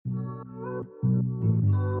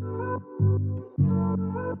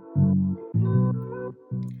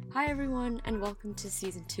Hi everyone, and welcome to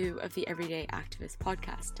Season 2 of the Everyday Activist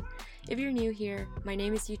podcast. If you're new here, my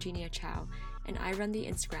name is Eugenia Chow, and I run the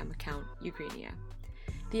Instagram account Eugenia.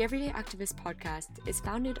 The Everyday Activist podcast is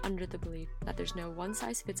founded under the belief that there's no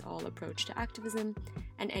one-size-fits-all approach to activism,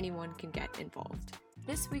 and anyone can get involved.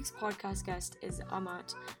 This week's podcast guest is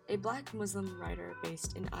Amath, a Black Muslim writer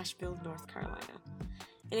based in Asheville, North Carolina.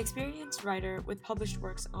 An experienced writer with published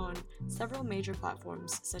works on several major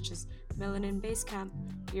platforms such as Melanin Basecamp,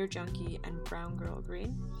 Dear Junkie, and Brown Girl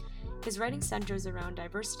Green, his writing centers around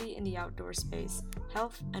diversity in the outdoor space,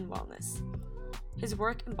 health, and wellness. His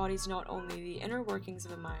work embodies not only the inner workings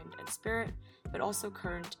of a mind and spirit, but also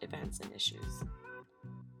current events and issues.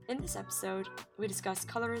 In this episode, we discuss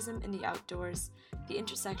colorism in the outdoors, the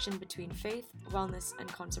intersection between faith, wellness, and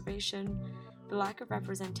conservation, the lack of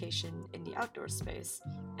representation in the outdoor space,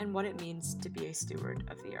 and what it means to be a steward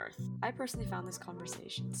of the earth. I personally found this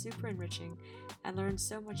conversation super enriching and learned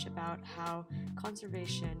so much about how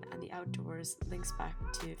conservation and the outdoors links back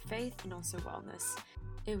to faith and also wellness.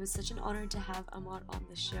 It was such an honor to have Amath on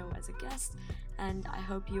the show as a guest, and I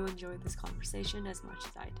hope you enjoyed this conversation as much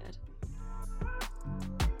as I did.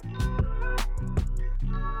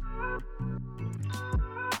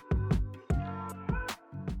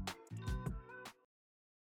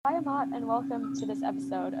 Hi Amath, and welcome to this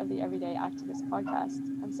episode of the Everyday Activist podcast.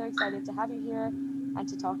 I'm so excited to have you here and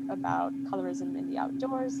to talk about colorism in the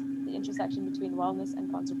outdoors, the intersection between wellness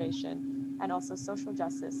and conservation, and also social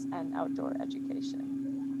justice and outdoor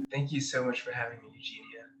education. Thank you so much for having me,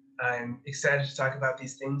 Eugenia. I'm excited to talk about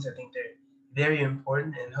these things. I think they're very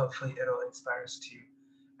important, and hopefully it'll inspire us to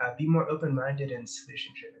be more open-minded and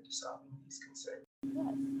solution-driven to solving these concerns.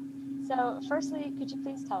 Yes. So firstly, could you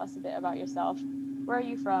please tell us a bit about yourself? Where are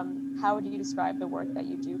you from? How would you describe the work that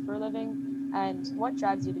you do for a living? And what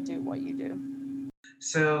drives you to do what you do?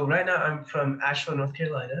 So right now I'm from Asheville, North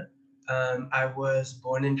Carolina. I was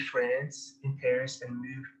born in France, in Paris, and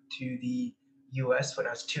moved to the US when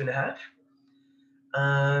I was 2.5.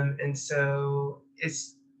 And so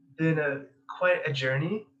it's been quite a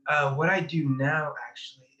journey. What I do now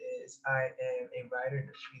actually is I am a writer and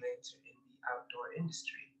a freelancer in the outdoor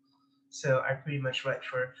industry. So I pretty much write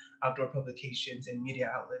for outdoor publications and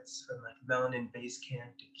media outlets from like Melanin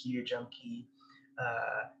Basecamp to Dear Junkie,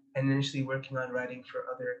 and initially working on writing for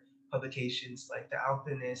other publications like The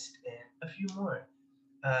Alpinist and a few more.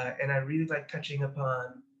 And I really like touching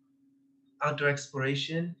upon outdoor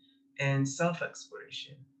exploration and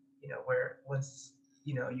self-exploration, where once,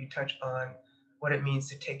 you touch on what it means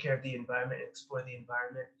to take care of the environment and explore the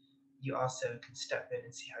environment, you also can step in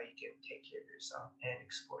and see how you can take care of yourself and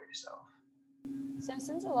explore yourself. So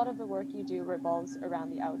since a lot of the work you do revolves around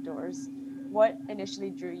the outdoors, what initially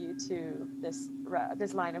drew you to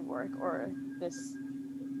this line of work or this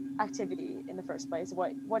activity in the first place?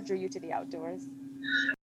 What drew you to the outdoors?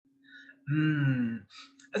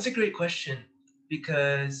 That's a great question,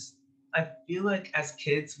 because I feel like as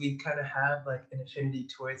kids, we kind of have like an affinity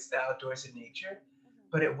towards the outdoors and nature,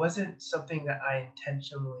 but it wasn't something that I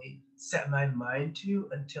intentionally set my mind to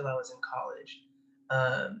until I was in college.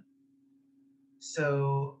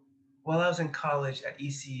 So while I was in college at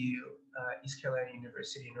ECU, East Carolina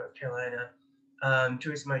University in North Carolina,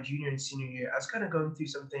 towards my junior and senior year, I was kind of going through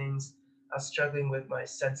some things. I was struggling with my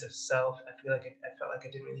sense of self. I felt like I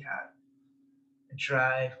didn't really have a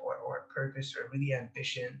drive or a purpose or really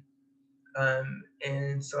ambition.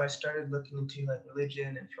 And so I started looking into like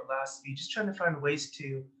religion and philosophy, just trying to find ways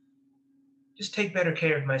to just take better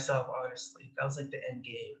care of myself, honestly. That was like the end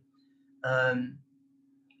game.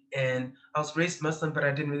 And I was raised Muslim, but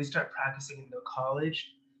I didn't really start practicing until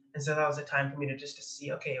college. And so that was a time for me to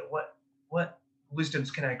see, okay, what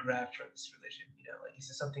wisdoms can I grab from this religion? Like, is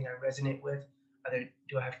this something I resonate with?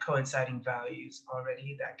 Do I have coinciding values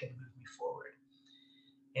already that can move me forward?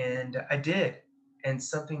 And I did. And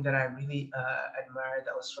something that I really admired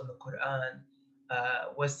that was from the Quran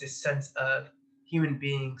was this sense of human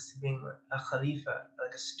beings being a khalifa,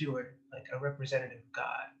 like a steward, like a representative of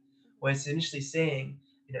God, where it's initially saying,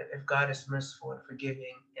 if God is merciful and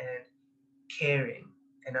forgiving and caring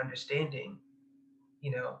and understanding,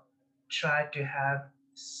 try to have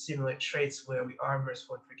similar traits where we are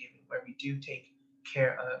merciful and forgiving, where we do take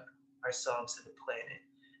care of ourselves and the planet.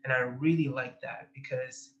 And I really like that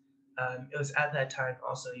because it was at that time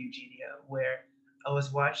also, Eugenia, where I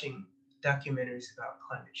was watching documentaries about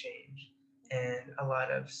climate change and a lot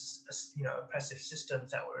of oppressive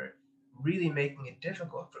systems that were really making it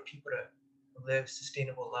difficult for people to live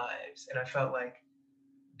sustainable lives. And I felt like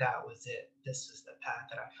that was it. This was the path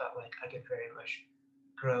that I felt like I could very much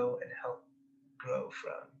grow and help grow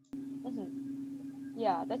from. Mm-hmm.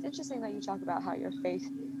 Yeah, that's interesting that you talk about how your faith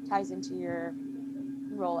ties into your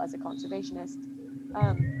role as a conservationist.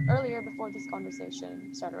 Earlier, before this conversation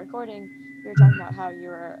started recording, you were talking about how you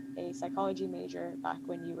were a psychology major back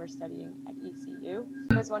when you were studying at ECU.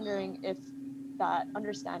 I was wondering if that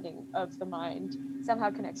understanding of the mind somehow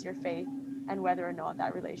connects your faith and whether or not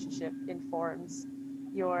that relationship informs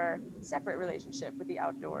your separate relationship with the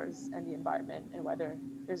outdoors and the environment, and whether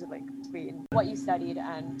there's a link between what you studied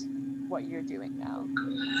and what you're doing now.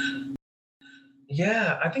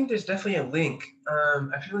 Yeah, I think there's definitely a link.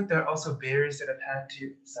 I feel like there are also barriers that I've had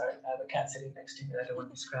to. Sorry, I have a cat sitting next to me that I don't want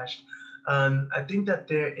to be scratched. I think that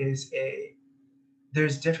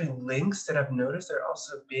there's different links that I've noticed. There are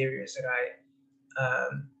also barriers that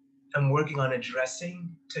I'm working on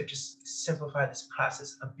addressing to just simplify this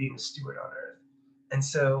process of being a steward on Earth. And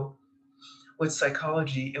so, with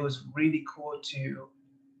psychology, it was really cool to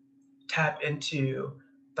tap into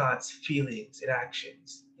thoughts, feelings, and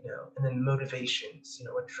actions, and then motivations,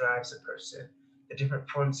 what drives a person, the different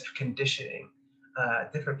forms of conditioning,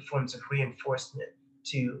 different forms of reinforcement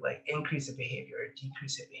to like increase a behavior or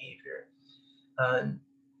decrease a behavior.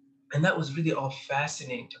 And that was really all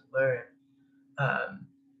fascinating to learn.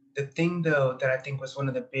 The thing, though, that I think was one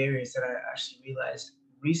of the barriers that I actually realized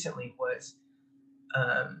recently was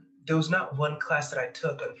there was not one class that I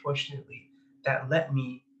took, unfortunately, that let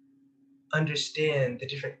me understand the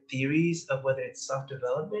different theories of whether it's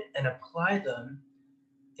self-development and apply them,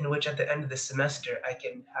 in which at the end of the semester I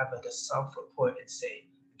can have like a self-report and say,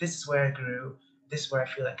 this is where I grew, this is where I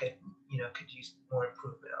feel like I could use more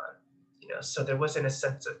improvement on. So there wasn't a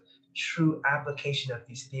sense of true application of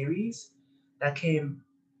these theories. That came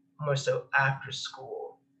more so after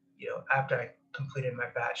school, after I completed my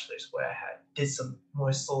bachelor's, where I did some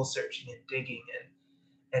more soul searching and digging,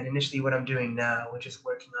 and initially what I'm doing now, which is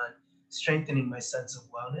working on strengthening my sense of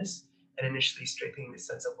wellness, and initially strengthening the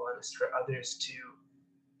sense of wellness for others to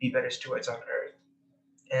be better stewards on Earth.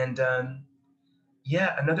 And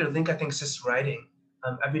yeah, another link I think is just writing.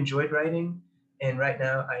 I've enjoyed writing, and right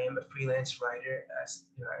now I am a freelance writer. As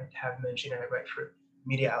I have mentioned, I write for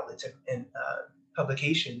media outlets and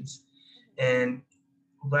publications, and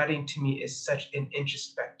writing to me is such an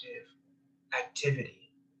introspective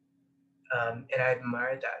activity, and I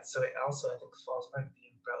admire that. So it also, I think, falls under the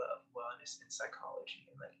umbrella of wellness and psychology,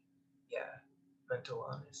 and mental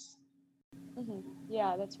wellness. Mm-hmm.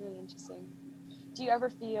 Yeah, that's really interesting. Do you ever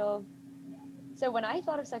feel, so when I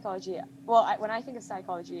thought of psychology, when I think of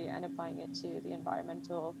psychology and applying it to the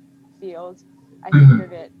environmental field, I think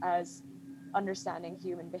of it as understanding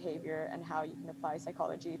human behavior and how you can apply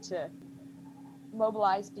psychology to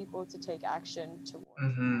mobilize people to take action towards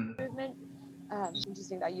improvement. It's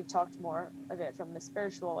interesting that you've talked more of it from the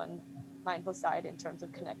spiritual and mindful side in terms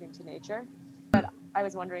of connecting to nature. But I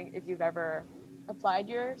was wondering if you've ever applied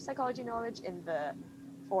your psychology knowledge in the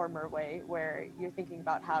former way, where you're thinking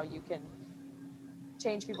about how you can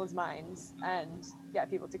change people's minds and get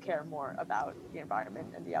people to care more about the environment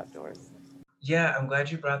and the outdoors. Yeah, I'm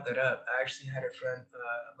glad you brought that up. I actually had a friend,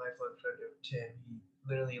 a lifelong friend of Tim. He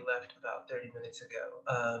literally left about 30 minutes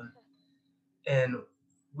ago. And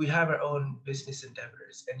we have our own business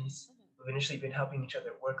endeavors, and we've initially been helping each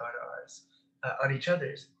other work on on each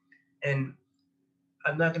other's. And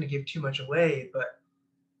I'm not going to give too much away, but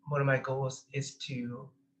one of my goals is to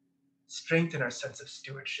strengthen our sense of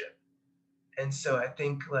stewardship. And so I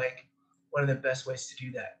think like one of the best ways to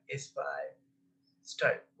do that is by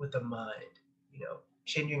start with the mind,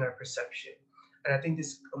 changing our perception. And I think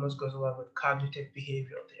this almost goes along with cognitive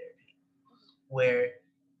behavioral therapy, where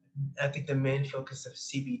I think the main focus of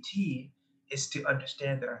CBT is to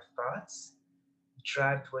understand that our thoughts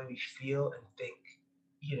drive the way we feel and think,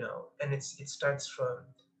 and it starts from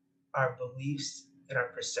our beliefs and our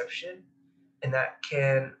perception, and that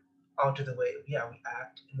can alter the way, we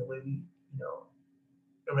act and the way we,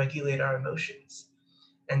 regulate our emotions.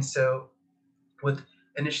 And so with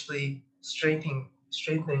initially strengthening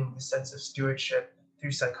the sense of stewardship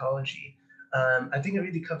through psychology, I think it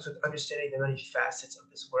really comes with understanding the many facets of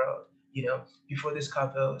this world. Before this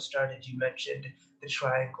convo started, you mentioned the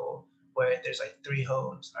triangle where there's like three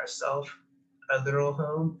homes: ourself, a literal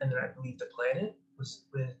home, and then I believe the planet was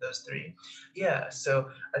with those three. Yeah, so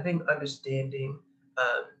I think understanding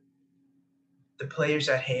um, the players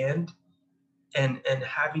at hand, and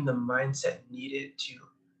having the mindset needed to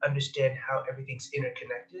understand how everything's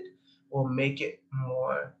interconnected will make it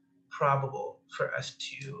more probable for us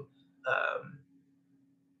to um,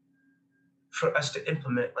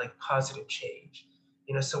 implement like positive change.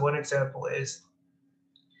 So one example is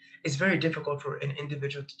it's very difficult for an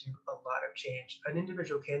individual to do a lot of change. An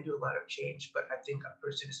individual can do a lot of change, but I think a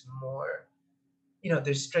person is more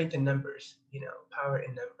there's strength in numbers, power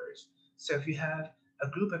in numbers. So if you have a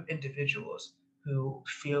group of individuals who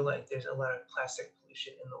feel like there's a lot of plastic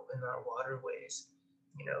pollution in our waterways,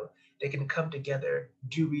 you know, they can come together,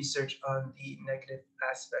 do research on the negative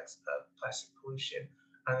aspects of plastic pollution,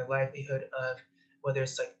 on the livelihood of whether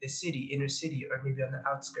it's like the city, inner city, or maybe on the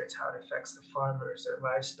outskirts, how it affects the farmers, their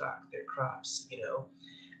livestock, their crops,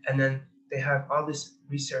 and then they have all this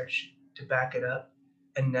research to back it up,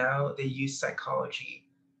 and now they use psychology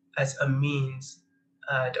as a means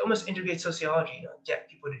to almost integrate sociology, get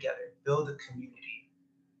people together, build a community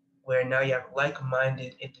where now you have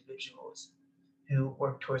like-minded individuals who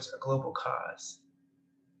work towards a global cause.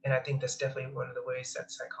 And I think that's definitely one of the ways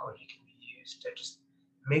that psychology can be used to just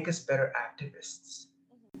make us better activists.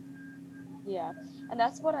 Yeah, and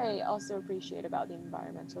that's what I also appreciate about the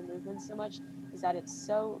environmental movement so much, is that it's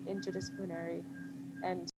so interdisciplinary,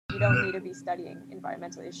 and you don't need to be studying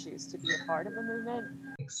environmental issues to be a part of a movement.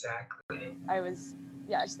 Exactly. I was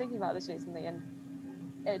thinking about this recently, and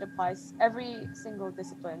it applies, every single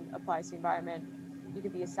discipline applies to environment. You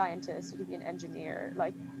could be a scientist, you could be an engineer,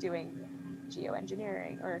 like doing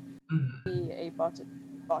geoengineering, or be a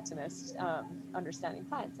botanist, understanding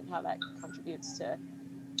plants and how that contributes to,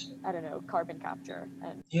 I don't know, carbon capture.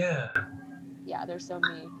 And yeah, there's so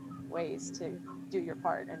many ways to do your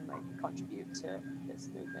part and like contribute to this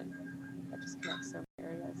movement that just connects so many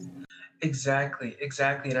areas. exactly.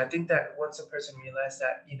 And I think that once a person realizes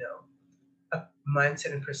that, a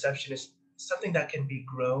mindset and perception is something that can be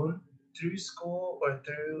grown through school or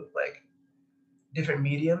through like different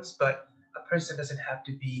mediums, but a person doesn't have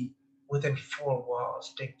to be within four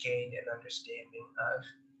walls to gain an understanding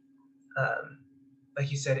of,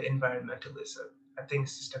 like you said, environmentalism. I think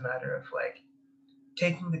it's just a matter of like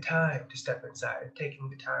taking the time to step inside, taking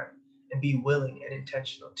the time and be willing and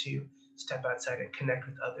intentional to step outside and connect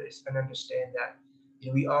with others and understand that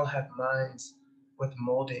we all have minds with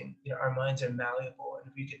molding. Our minds are malleable,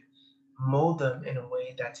 and if we can mold them in a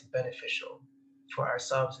way that's beneficial for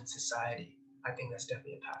ourselves and society, I think that's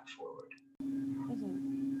definitely a path forward.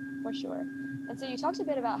 For sure. And so you talked a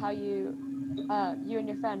bit about how you and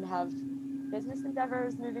your friend have business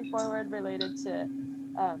endeavors moving forward related to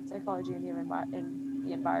psychology in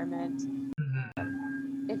the environment.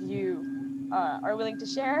 If you are willing to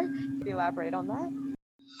share, could you elaborate on that?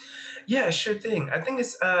 Yeah, sure thing. I think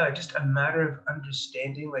it's just a matter of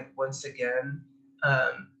understanding, like, once again,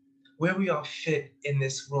 um, where we all fit in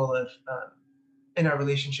this role of, in our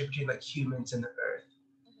relationship between like humans and the earth.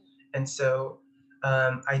 And so,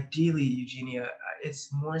 ideally, Eugenia,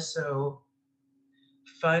 it's more so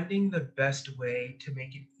finding the best way to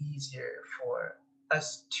make it easier for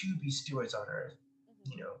us to be stewards on earth,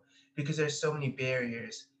 because there's so many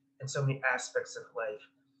barriers and so many aspects of life.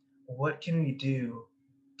 What can we do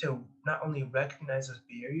to not only recognize those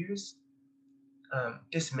barriers,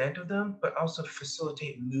 dismantle them, but also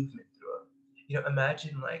facilitate movement through them?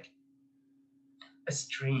 Imagine like a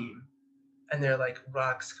stream, and there are like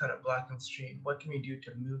rocks kind of blocking the stream. What can we do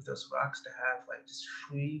to move those rocks to have like this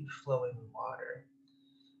free flowing water?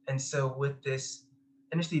 And so with this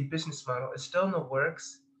initially business model, it's still in the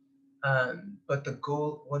works, but the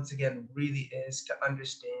goal once again really is to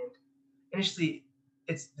understand. Initially,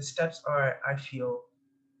 it's the steps are, I feel,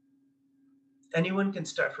 anyone can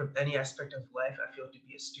start from any aspect of life. I feel, to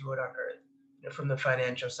be a steward on earth. From the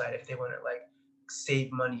financial side, if they want to like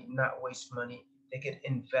save money, not waste money, they can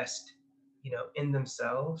invest, in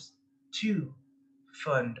themselves to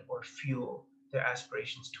fund or fuel their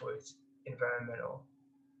aspirations towards environmental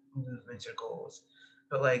movements or goals.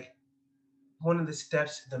 But like, one of the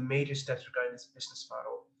steps, the major steps regarding this business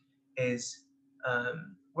model, is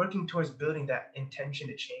working towards building that intention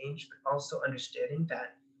to change, but also understanding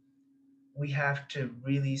that we have to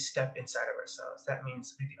really step inside of ourselves. That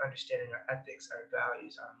means really understanding our ethics, our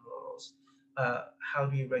values, our morals. How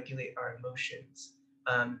do we regulate our emotions?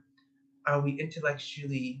 Are we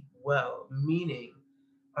intellectually well? Meaning,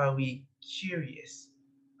 are we curious?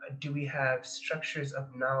 Do we have structures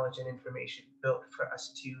of knowledge and information built for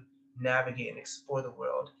us to navigate and explore the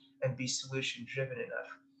world and be solution driven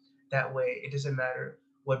enough? That way, it doesn't matter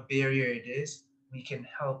what barrier it is, we can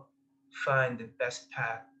help find the best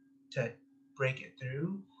path to break it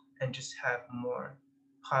through and just have more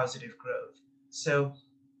positive growth. So,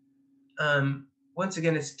 once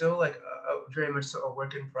again, it's still like a very much so a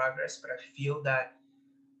work in progress, but I feel that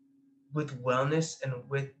with wellness and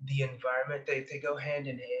with the environment, they go hand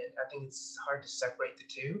in hand. I think it's hard to separate the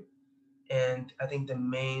two. And I think the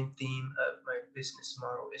main theme of my business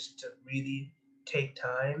model is to really take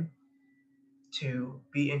time to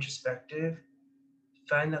be introspective,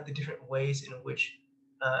 find out the different ways in which,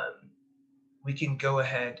 um, we can go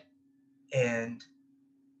ahead and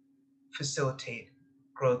facilitate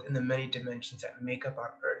growth in the many dimensions that make up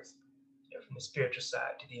our earth, from the spiritual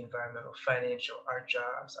side to the environmental, financial, our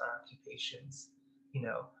jobs, our occupations, you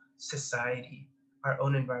know, society, our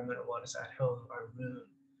own environmental wellness at home, our room.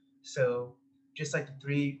 So just like the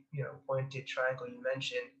three, pointed triangle you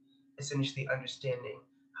mentioned, essentially understanding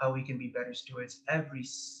how we can be better stewards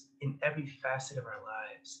in every facet of our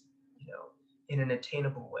lives, in an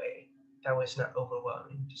attainable way. That way it's not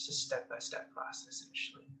overwhelming, just a step-by-step process,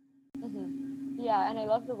 essentially. Yeah, and I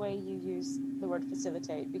love the way you use the word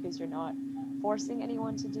facilitate, because you're not forcing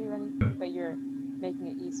anyone to do anything, but you're making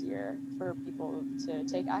it easier for people to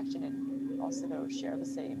take action and also share the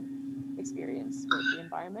same experience with the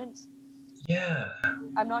environment. Yeah.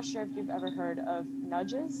 I'm not sure if you've ever heard of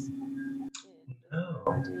nudges. No.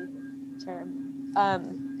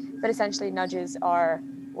 Term. But essentially nudges are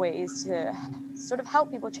ways to sort of help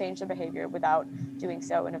people change their behavior without doing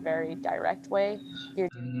so in a very direct way. You're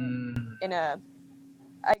doing it in a,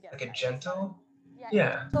 I guess, like a gentle?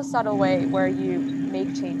 Yeah. A subtle way where you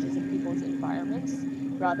make changes in people's environments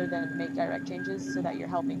rather than make direct changes, so that you're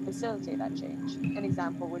helping facilitate that change. An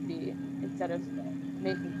example would be, instead of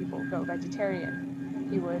making people go vegetarian,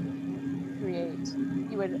 you would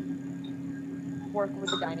work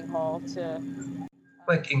with the dining hall to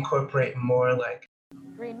like incorporate more like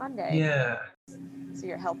Green Monday. Yeah. So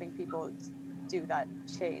you're helping people do that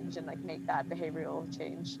change and like make that behavioral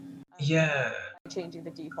change. Yeah. Changing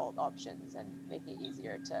the default options and making it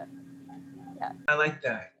easier to. Yeah. I like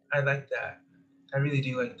that. I really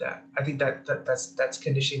do like that. I think that's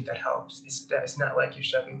conditioning that helps. It's not like you're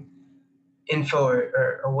shoving info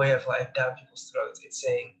or a way of life down people's throats. It's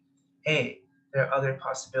saying, hey, there are other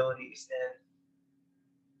possibilities, and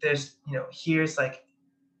there's here's like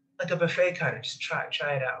a buffet kind of, just try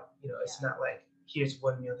it out. It's not like here's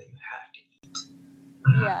one meal that you have to eat.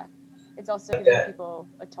 Yeah, it's also giving people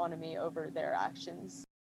autonomy over their actions,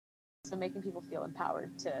 so making people feel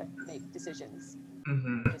empowered to make decisions.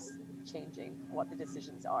 Just changing what the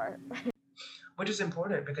decisions are. Which is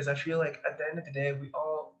important, because I feel like at the end of the day, we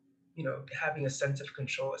all, having a sense of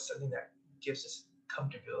control is something that gives us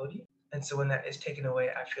comfortability. And so when that is taken away,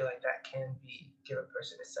 I feel like that can give a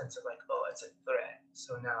person a sense of like, oh, it's a threat.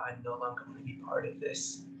 So now I'm no longer going to be part of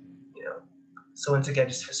this, So once again,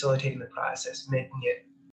 just facilitating the process,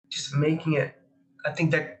 making it, I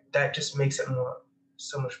think that just makes it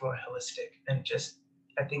so much more holistic. And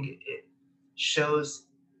I think it shows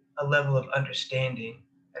a level of understanding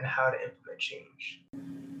and how to implement change.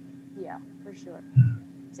 Yeah, for sure.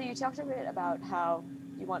 So you talked a bit about how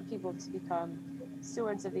you want people to become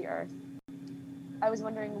stewards of the earth. I was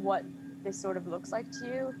wondering what this sort of looks like to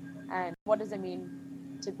you, and what does it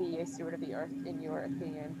mean to be a steward of the earth in your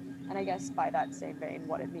opinion? And I guess by that same vein,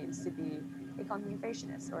 what it means to be a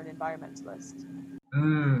conservationist or an environmentalist.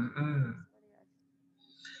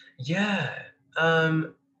 Yeah.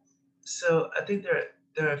 So I think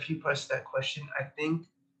there are a few parts to that question. I think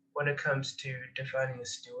when it comes to defining a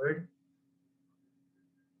steward,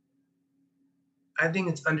 I think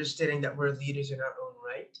it's understanding that we're leaders in our own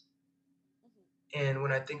right. And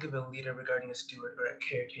when I think of a leader regarding a steward or a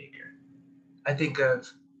caretaker, I think of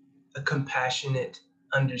a compassionate,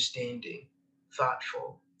 understanding,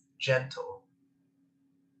 thoughtful, gentle,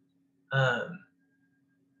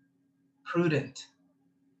 prudent.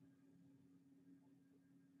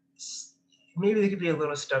 Maybe there could be a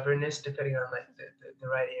little stubbornness depending on like the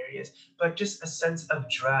right areas, but just a sense of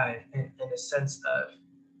drive and a sense of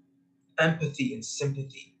empathy and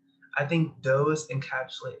sympathy. I think those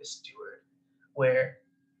encapsulate a steward, where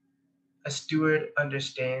a steward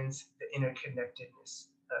understands the interconnectedness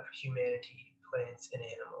of humanity, plants, and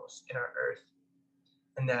animals in our earth,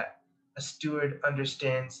 and that a steward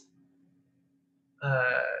understands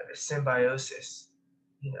the symbiosis,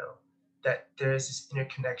 that there is this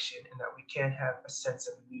interconnection, and that we can have a sense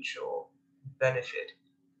of mutual benefit,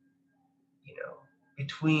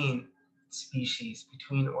 between species,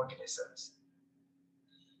 between organisms,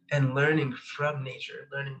 and learning from nature,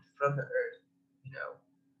 learning from the earth,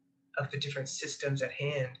 of the different systems at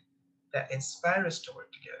hand that inspire us to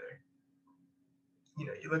work together.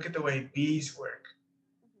 You look at the way bees work,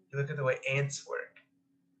 you look at the way ants work,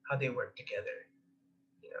 how they work together,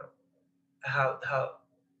 how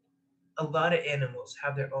a lot of animals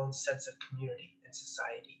have their own sense of community and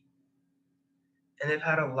society. And they've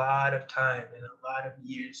had a lot of time and a lot of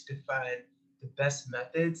years to find the best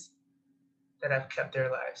methods that have kept their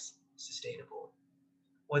lives sustainable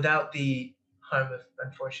without the harm of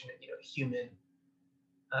unfortunate, human,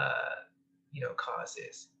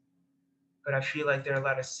 causes. But I feel like there are a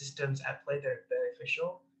lot of systems at play that are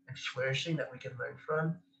beneficial and flourishing that we can learn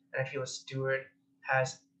from. And I feel a steward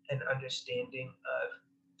has an understanding of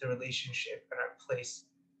the relationship and our place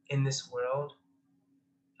in this world,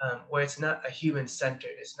 where it's not a human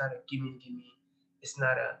centered, it's not a gimme gimme, it's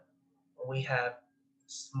not a we have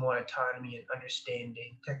more autonomy and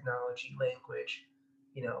understanding, technology, language,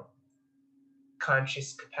 you know,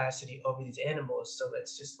 conscious capacity over these animals. So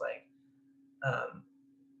let's just like um,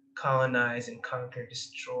 colonize and conquer,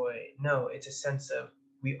 destroy. No, it's a sense of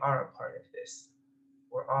we are a part of this.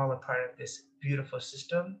 We're all a part of this beautiful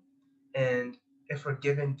system. And if we're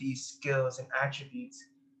given these skills and attributes,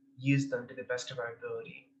 use them to the best of our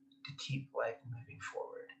ability to keep life moving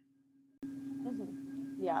forward.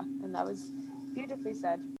 Mm-hmm. Yeah, and that was beautifully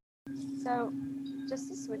said. So, just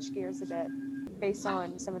to switch gears a bit, based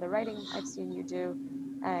on some of the writing I've seen you do,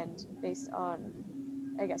 and based on,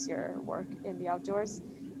 I guess, your work in the outdoors,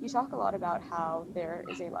 you talk a lot about how there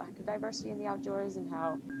is a lack of diversity in the outdoors and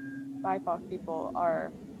how BIPOC people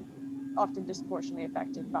are often disproportionately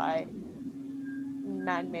affected by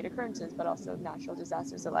man-made occurrences, but also natural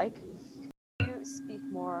disasters alike. Can you speak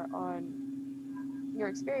more on your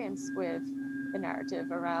experience with the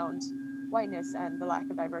narrative around whiteness and the lack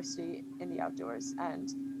of diversity in the outdoors, and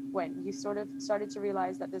when you sort of started to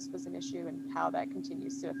realize that this was an issue and how that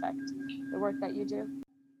continues to affect the work that you do?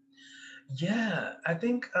 Yeah, I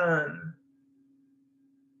think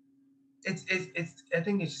it's I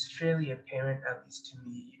think it's fairly apparent, at least to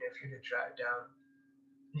me, if you're to drive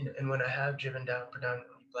down, and when I have driven down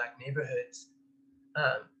predominantly black neighborhoods,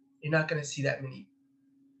 um, you're not going to see that many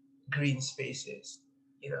green spaces.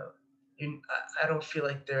 You know, I don't feel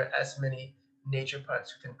like there are as many nature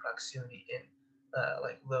parks within proximity in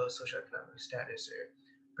like low socioeconomic status or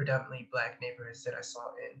predominantly black neighborhoods that I saw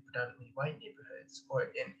in predominantly white neighborhoods or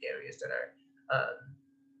in areas that are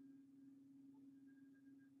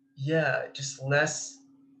yeah, just less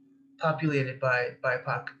populated by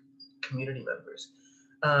BIPOC community members.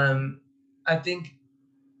 I think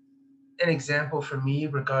an example for me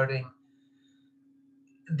regarding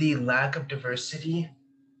the lack of diversity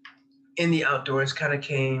in the outdoors kind of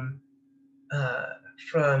came uh,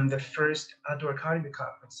 from the first outdoor economy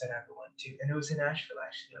conference that I ever went to, and it was in Asheville.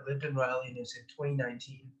 Actually, I lived in Raleigh, and it was in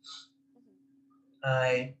 2019.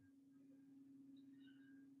 I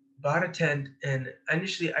bought a tent, and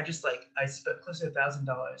initially I spent close to $1,000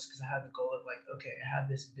 because I had the goal of like, okay, I have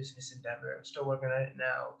this business endeavor. I'm still working on it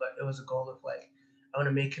now, but it was a goal of like, I want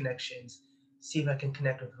to make connections, see if I can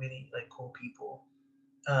connect with really like cool people,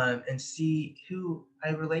 and see who I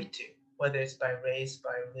relate to, whether it's by race,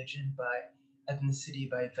 by religion, by ethnicity,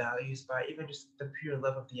 by values, by even just the pure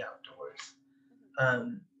love of the outdoors.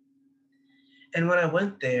 Um, and when I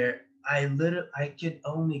went there, I could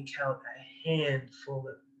only count a handful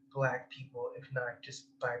of black people, if not just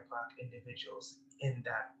BIPOC individuals, in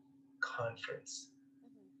that conference,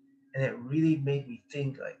 and it really made me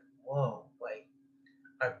think like, whoa, like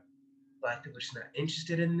are black people just not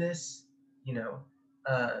interested in this? You know,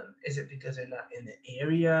 is it because they're not in the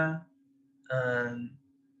area? Um,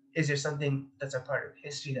 is there something that's a part of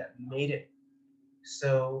history that made it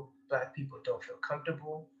so black people don't feel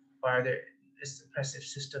comfortable? Or are there oppressive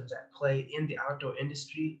systems at play in the outdoor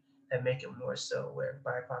industry that make it more so where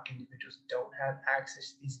BIPOC individuals don't have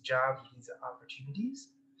access to these jobs, these opportunities?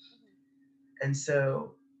 And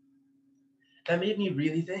so that made me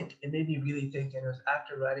really think. It made me really think, and it was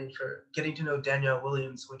after writing for getting to know Danielle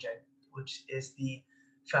Williams, which is the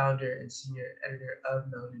founder and senior editor of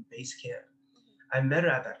Melanin Basecamp. I met her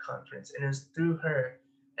at that conference, and it was through her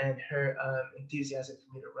and her enthusiasm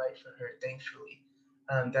for me to write for her, thankfully,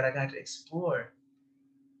 that I got to explore,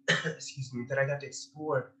 excuse me, that I got to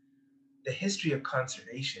explore the history of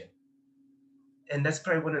conservation. And that's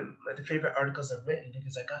probably one of my favorite articles I've written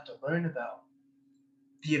because I got to learn about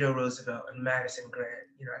Theodore Roosevelt and Madison Grant.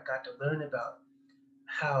 I got to learn about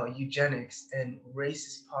how eugenics and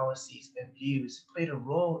racist policies and views played a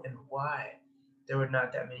role in why there were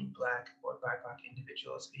not that many Black or BIPOC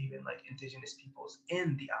individuals, even like indigenous peoples,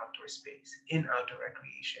 in the outdoor space, in outdoor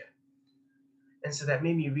recreation. And so that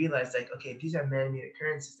made me realize, like, okay, these are man-made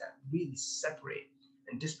occurrences that really separate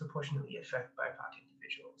and disproportionately affect BIPOC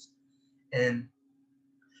individuals. And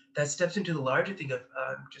that steps into the larger thing of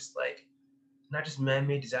just like, not just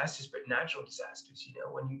man-made disasters, but natural disasters.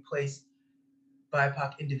 When you place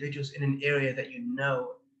BIPOC individuals in an area that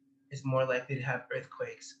is more likely to have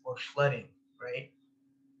earthquakes or flooding, right?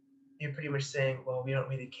 You're pretty much saying, well, we don't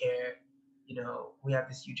really care. We have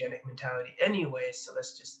this eugenic mentality anyway, so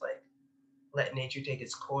let's just like let nature take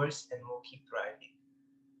its course and we'll keep thriving.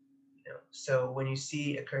 So when you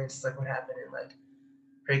see occurrences like what happened in like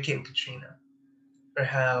Hurricane Katrina, or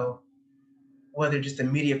how whether just the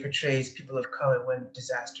media portrays people of color when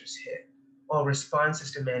disasters hit, or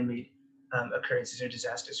responses to man-made occurrences or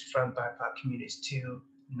disasters from BIPOC communities to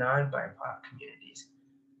non-BIPOC communities.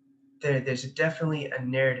 There's definitely a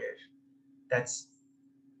narrative that's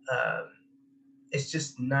um, it's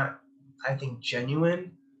just not, I think,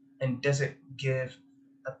 genuine and doesn't give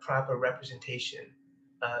a proper representation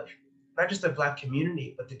of not just the Black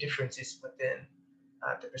community, but the differences within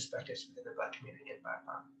the perspectives within the Black community and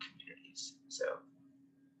BIPOC communities. So,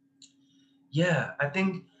 yeah, I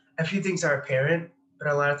think a few things are apparent, but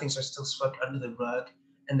a lot of things are still swept under the rug.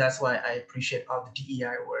 And that's why I appreciate all the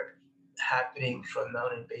DEI work happening from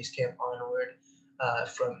Melanin Basecamp onward,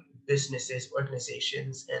 from businesses,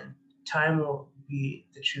 organizations, and time will be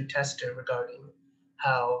the true tester regarding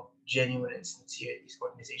how genuine and sincere these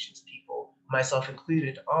organizations, people, myself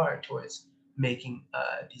included, are towards making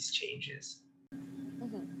these changes.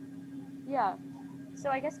 Yeah. So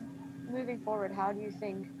I guess moving forward, how do you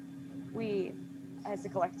think we, as a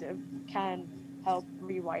collective, can help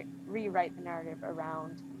rewrite the narrative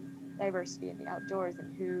around diversity in the outdoors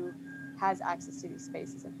and who has access to these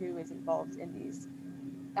spaces and who is involved in these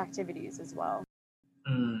activities as well?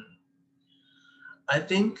 I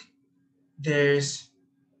think there's,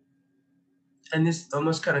 and this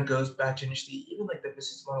almost kind of goes back to initially, even like the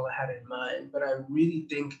business model I had in mind, but I really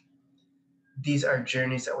think these are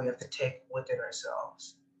journeys that we have to take within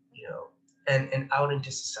ourselves, you know, and out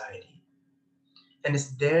into society. And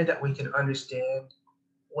it's there that we can understand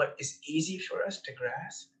what is easy for us to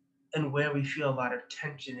grasp and where we feel a lot of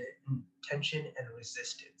tension and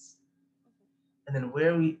resistance. And then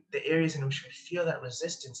the areas in which we feel that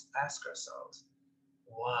resistance, ask ourselves,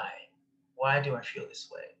 why? Why do I feel this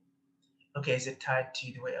way? Okay, is it tied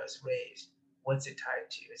to the way I was raised? What's it tied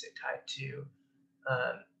to? Is it tied to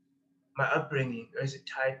my upbringing, or is it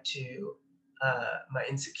tied to my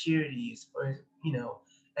insecurities, or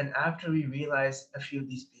and after we realize a few of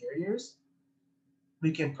these barriers,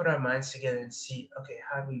 we can put our minds together and see, okay,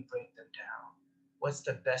 how do we break them down? What's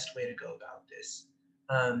the best way to go about this?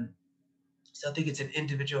 So I think it's an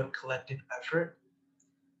individual and collective effort.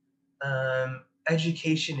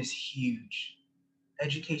 Education is huge.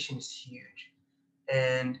 Education is huge.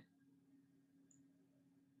 And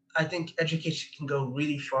I think education can go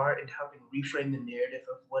really far in helping reframe the narrative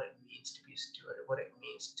of what it means to be a steward, or what it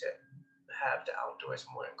means to have the outdoors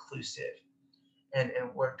more inclusive and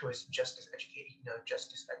work towards justice, education,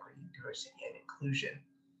 justice, equity, diversity, and inclusion.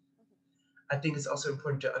 I think it's also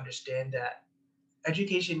important to understand that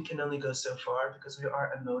education can only go so far because we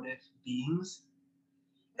are emotive beings.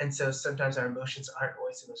 And so sometimes our emotions aren't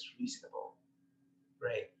always the most reasonable,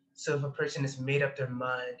 right? So if a person has made up their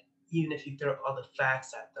mind, even if you throw all the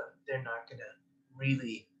facts at them, they're not going to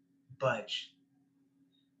really budge.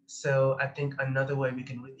 So I think another way we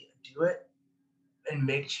can really do it and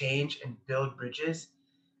make change and build bridges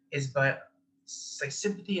is by like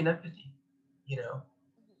sympathy and empathy. You know,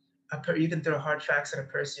 you can throw hard facts at a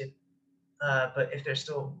person, but if they're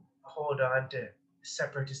still hold on to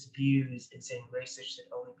separatist views and saying racists should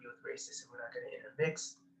only be with racists and we're not going to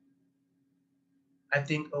intermix, I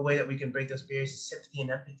think a way that we can break those barriers is sympathy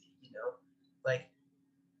and empathy. Like,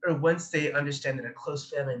 or once they understand that a close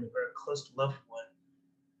family member, a close loved one,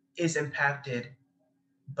 is impacted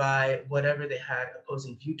by whatever they had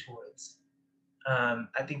opposing view towards,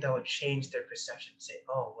 I think that would change their perception. Say,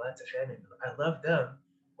 oh, well, that's a family member. I love them.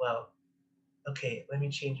 Well, okay, let me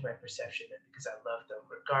change my perception because I love them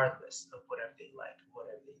regardless of whatever they like,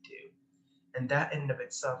 whatever they do. And that in and of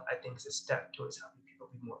itself, I think, is a step towards helping people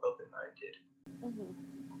be more open-minded.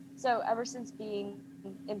 So ever since being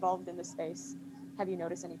involved in this space, have you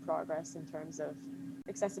noticed any progress in terms of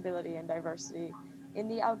accessibility and diversity in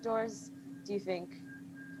the outdoors? Do you think,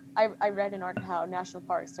 I read an article how national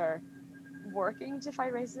parks are working to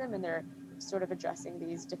fight racism, and they're sort of addressing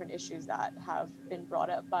these different issues that have been brought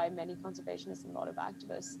up by many conservationists and a lot of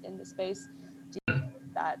activists in the space. Do you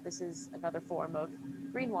think that this is another form of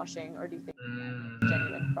greenwashing, or do you think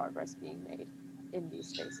genuine progress being made in these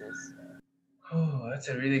spaces? Oh, that's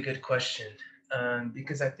a really good question.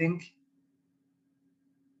 Because I think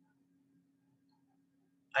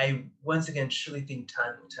I once again truly think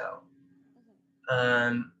time will tell.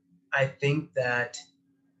 I think that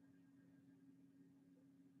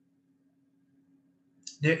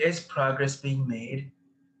there is progress being made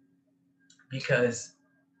because,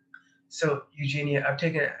 so Eugenia, I've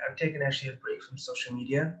taken actually a break from social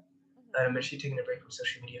media. I'm actually taking a break from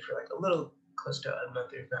social media for like a little close to a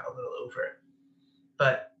month, if not a little over.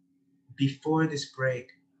 But before this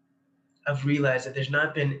break, I've realized that there's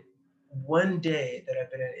not been one day that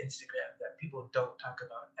I've been on Instagram that people don't talk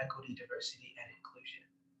about equity, diversity, and inclusion.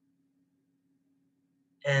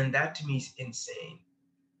 And that to me is insane,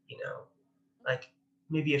 you know? Like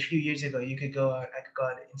maybe a few years ago, I could go on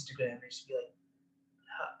Instagram and just be like,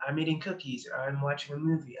 I'm eating cookies, or I'm watching a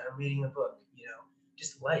movie, I'm reading a book,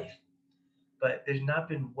 just life. But there's not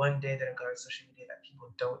been one day that I've gone on social media that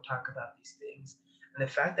people don't talk about these things. And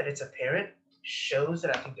the fact that it's apparent shows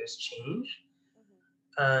that I think there's change.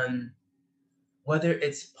 Um, Whether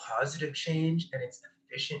it's positive change and it's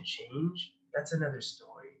efficient change, that's another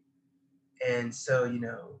story. And so,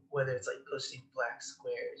 whether it's like posting black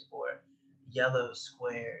squares or yellow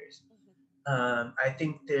squares, I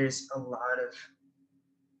think there's a lot of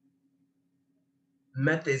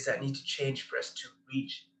methods that need to change for us to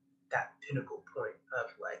reach that pinnacle point of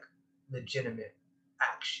like legitimate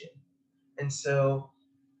action. And so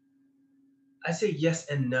I say yes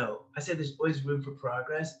and no. I say there's always room for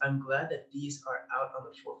progress. I'm glad that these are out on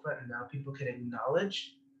the forefront and now people can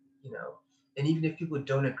acknowledge, you know, and even if people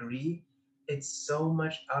don't agree, it's so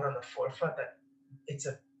much out on the forefront that it's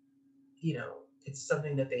a, it's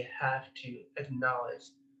something that they have to acknowledge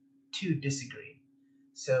to disagree.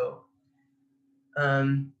 So,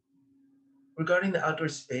 um, regarding the outdoor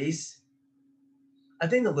space, I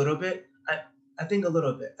think a little bit. I think a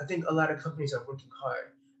little bit. I think a lot of companies are working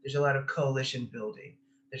hard. There's a lot of coalition building.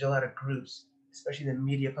 There's a lot of groups, especially the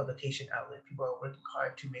media publication outlet. People are working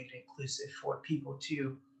hard to make it inclusive for people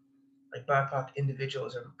to, like BIPOC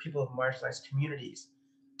individuals or people of marginalized communities,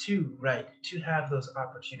 to write, to have those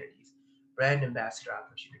opportunities, brand ambassador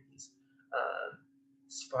opportunities, um,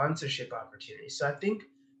 sponsorship opportunities. So I think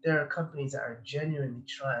there are companies that are genuinely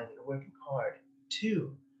trying and working hard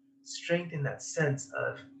to strengthen that sense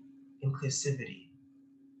of inclusivity.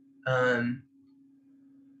 Um,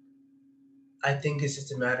 I think it's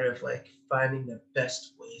just a matter of like finding the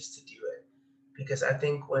best ways to do it. Because I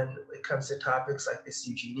think when it comes to topics like this,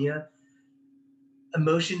 Eugenia,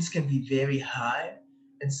 emotions can be very high.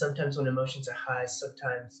 And sometimes when emotions are high,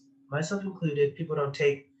 sometimes, myself included, people don't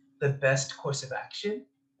take the best course of action.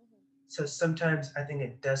 So sometimes I think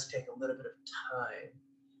it does take a little bit of time,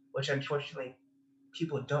 which unfortunately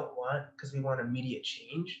people don't want because we want immediate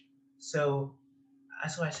change. So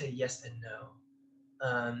that's why I say yes and no.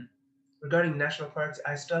 Um, Regarding national parks,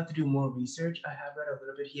 I still have to do more research. I have read a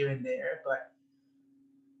little bit here and there, but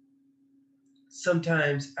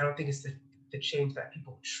sometimes I don't think it's the change that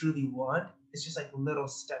people truly want. It's just like little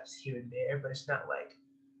steps here and there, but it's not like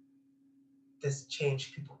this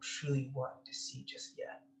change people truly want to see just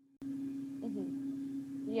yet.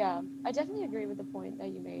 Yeah, I definitely agree with the point that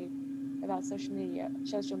you made about social media.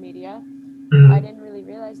 Mm-hmm. I didn't really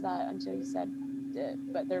realize that until you said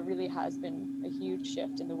it, but there really has been a huge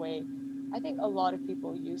shift in the way I think a lot of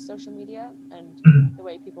people use social media and Mm-hmm. the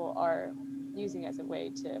way people are using it as a way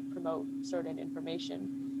to promote certain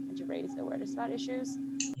information and to raise awareness about issues.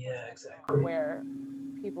 Yeah, exactly. Where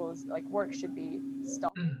people's like work should be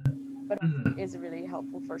stopped, but Mm-hmm. is a really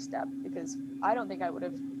helpful first step because I don't think I would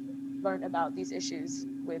have learned about these issues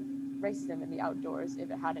with racism in the outdoors if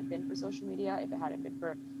it hadn't been for social media, if it hadn't been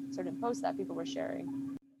for certain posts that people were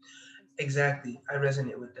sharing. Exactly. I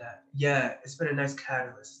resonate with that. Yeah, it's been a nice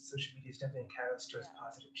catalyst. Social media is definitely a catalyst towards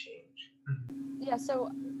positive change. Mm-hmm. Yeah,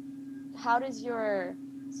 so how does your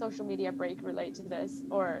social media break relate to this,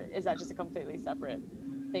 or is that just a completely separate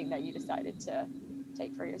thing that you decided to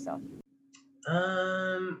take for yourself?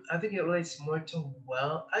 I think it relates more to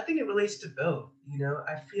I think it relates to both.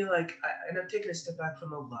 I feel like, and I'm taking a step back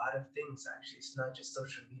from a lot of things actually. It's not just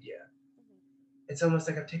social media. It's almost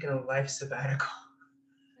like I've taken a life sabbatical.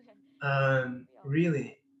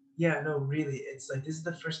 Really. Yeah, no, really. It's like this is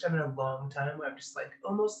the first time in a long time where I'm just like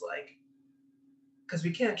almost like, because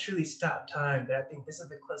we can't truly stop time, but I think this is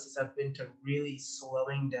the closest I've been to really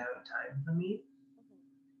slowing down time for me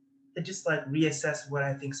to just like reassess what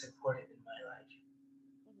I think is important in my life,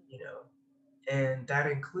 you know, and that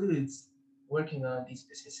includes working on these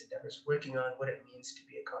business endeavors, working on what it means to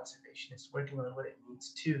be a conservationist, working on what it means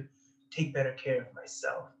to take better care of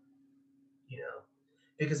myself, you know,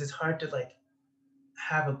 because it's hard to like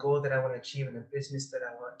have a goal that I want to achieve in a business that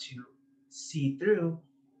I want to see through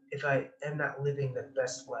if I am not living the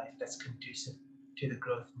best life that's conducive to the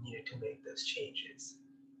growth needed to make those changes,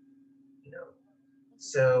 you know.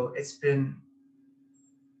 So it's been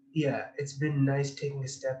nice taking a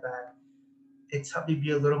step back. It's helped me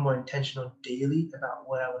be a little more intentional daily about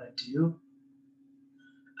what I want to do.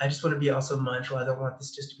 I just want to be also mindful. I don't want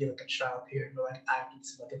this just to be like a trial period where like after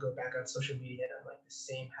this month I go back on social media and I'm like the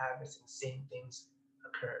same habits and same things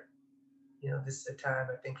occur. This is a time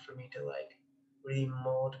I think for me to like really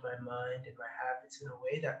mold my mind and my habits in a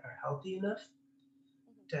way that are healthy enough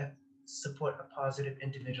to support a positive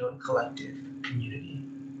individual and collective community.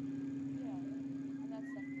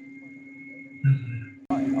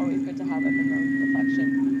 Always good to have like a moment of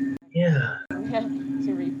reflection. Yeah.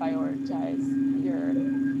 To reprioritize your,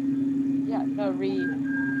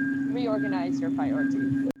 reorganize your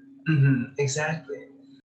priorities. Exactly.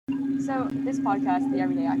 So this podcast, The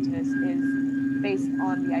Everyday Activist, is based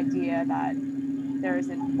on the idea that there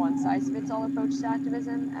isn't one size fits all approach to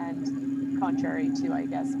activism, and contrary to, I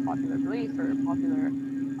guess, popular belief or popular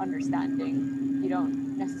understanding, you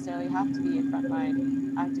don't necessarily have to be a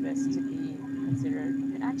frontline activist to be considered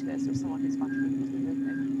an activist or someone who's contributing to the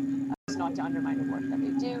movement. It's not to undermine the work that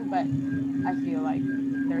they do, but I feel like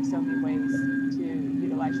there are so many ways to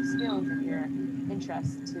utilize your skills and your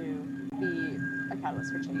interests to be a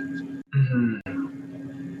catalyst for change.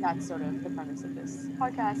 That's sort of the premise of this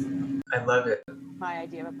podcast. I love it. My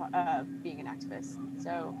idea of being an activist.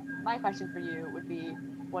 So my question for you would be,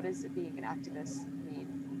 what does being an activist mean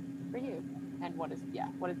for you? And what does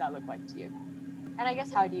that look like to you? And I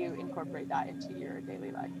guess, how do you incorporate that into your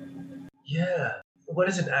daily life? Yeah. What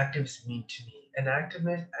does an activist mean to me? An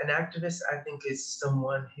activist, I think, is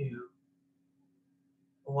someone who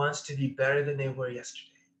wants to be better than they were yesterday.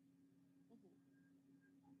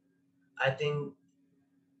 I think,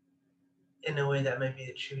 in a way, that might be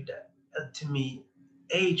the truth that, to me,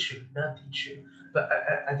 a truth, not the truth, but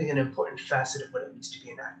I think an important facet of what it means to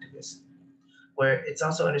be an activist, where it's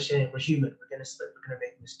also understanding we're human, we're going to slip, we're going to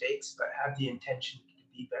make mistakes, but have the intention to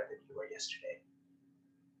be better than you were yesterday,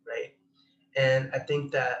 right? And I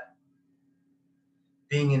think that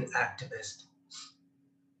being an activist,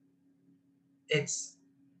 it's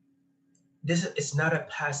it's not a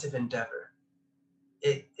passive endeavor.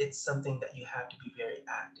 It's something that you have to be very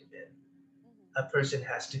active in. A person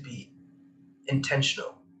has to be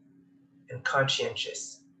intentional and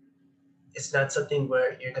conscientious. It's not something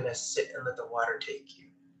where you're gonna sit and let the water take you.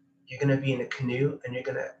 You're gonna be in a canoe and you're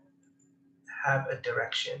gonna have a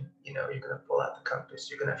direction. You're gonna pull out the compass.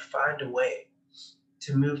 You're gonna find a way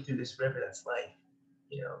to move through this river that's life.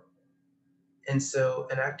 You know, and so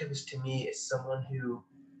an activist to me is someone who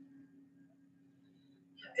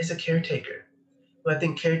is a caretaker, who I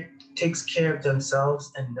think takes care of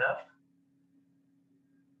themselves enough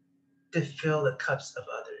to fill the cups of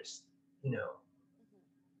others. You know,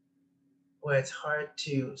 where it's hard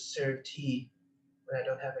to serve tea when I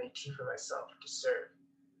don't have any tea for myself to serve.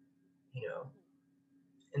 You know,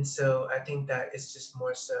 and so I think that it's just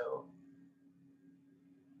more so.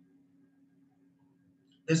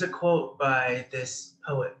 There's a quote by this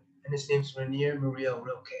poet, and his name's Rainier Maria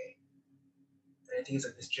Rilke, and I think he's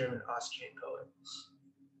like this German Austrian poet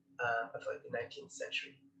of like the 19th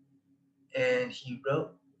century. And he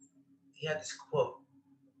had this quote,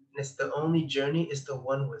 and it's the only journey is the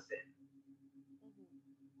one within.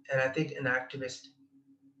 And I think an activist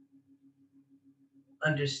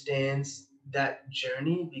understands that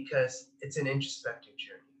journey because it's an introspective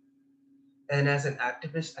journey. And as an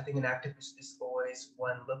activist, I think an activist is always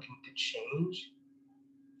one looking to change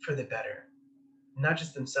for the better, not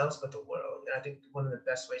just themselves, but the world. And I think one of the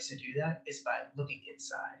best ways to do that is by looking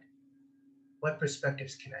inside. What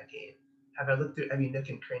perspectives can I gain? Have I looked through every nook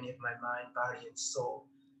and cranny of my mind, body, and soul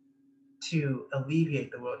to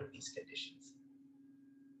alleviate the world of these conditions?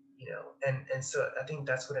 And so I think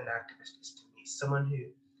that's what an activist is to me. Someone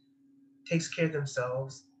who takes care of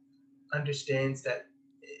themselves, understands that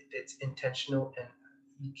it's intentional and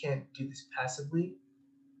you can't do this passively,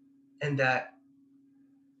 and that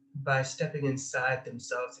by stepping inside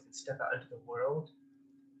themselves, they can step out into the world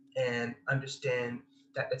and understand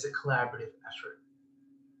that it's a collaborative effort.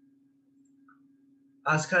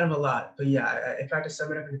 That's kind of a lot, but yeah, if I had to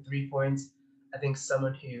sum it up into 3 points, I think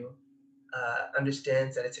someone who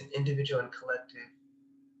understands that it's an individual and collective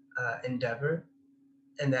endeavor,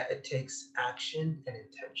 and that it takes action and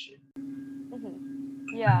intention.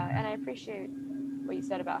 Yeah, and I appreciate what you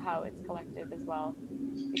said about how it's collective as well,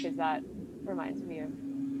 because that reminds me of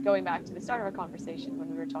going back to the start of our conversation when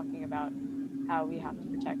we were talking about how we have to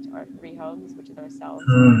protect our 3 homes, which is ourselves,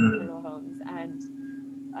 our literal homes, and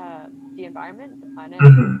the environment, the planet.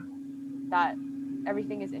 That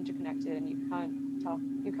everything is interconnected, and you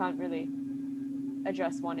can't really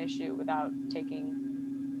address one issue without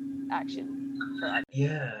taking action for others.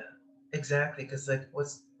 Yeah, exactly. Because like,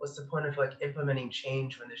 what's the point of like implementing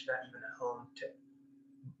change when there's not even a home to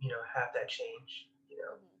have that change?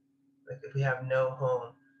 Like if we have no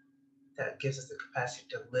home that gives us the capacity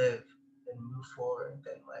to live and move forward,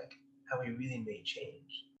 then like how we really made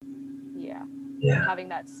change. Yeah. Yeah. Having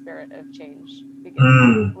that spirit of change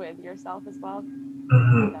begins with yourself as well.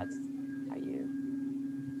 That's how you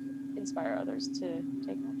inspire others to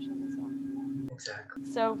take action as well. Exactly.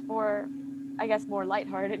 So for, I guess, more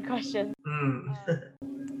lighthearted questions,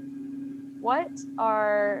 What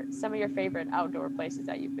are some of your favorite outdoor places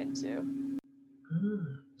that you've been to?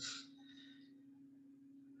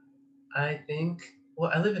 I think, well,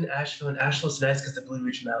 I live in Asheville, and Asheville's nice because the Blue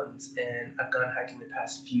Ridge Mountains, and I've gone hiking the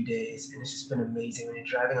past few days, and it's just been amazing. When you're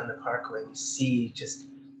driving on the parkway, and you see just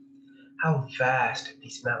how vast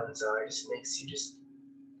these mountains are. It just makes you just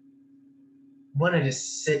want to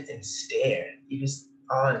just sit and stare. You just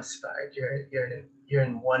awe-inspired. You're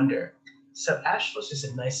in wonder. So Asheville's just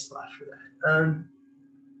a nice spot for that.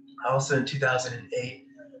 Also in 2008,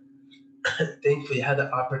 thankfully, I had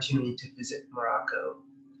the opportunity to visit Morocco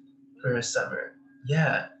for a summer.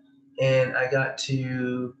 Yeah, and I got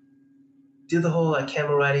to do the whole like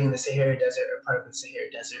camel riding in the Sahara Desert, or part of the Sahara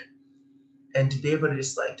Desert, and to be able to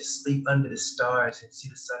just sleep under the stars and see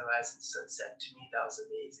the sunrise and sunset. To me, that was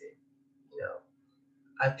amazing. You know,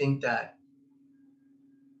 I think that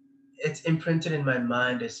it's imprinted in my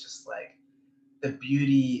mind as just like the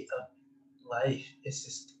beauty of life is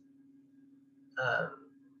just um,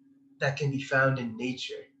 that can be found in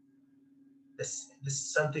nature. This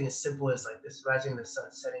something as simple as like this rising of the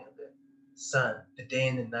sun, setting of the sun, the day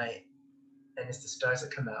and the night, and it's the stars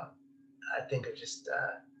that come out. I think are just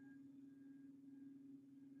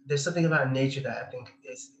there's something about nature that I think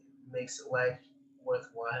is makes life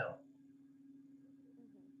worthwhile.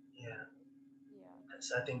 Yeah. Yeah.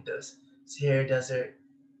 So I think those Sahara Desert,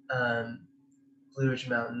 um, Blue Ridge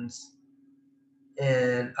Mountains,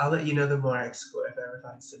 and I'll let you know the more I explore. If I ever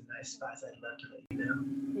find some nice spots, I'd love to let you know.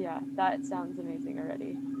 Yeah, that sounds amazing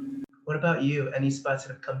already. What about you? Any spots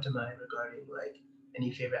that have come to mind regarding like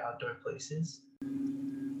any favorite outdoor places?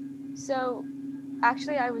 So,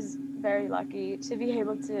 actually, I was very lucky to be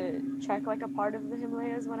able to trek like a part of the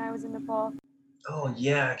Himalayas when I was in Nepal. Oh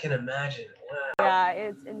yeah, I can imagine. Wow. Yeah,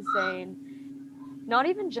 it's insane. Not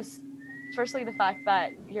even just, firstly, the fact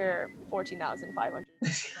that you're 14,500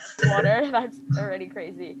 water, that's already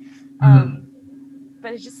crazy.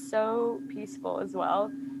 But it's just so peaceful as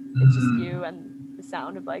well. It's just you and the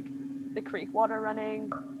sound of like the creek water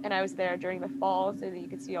running. And I was there during the fall so that you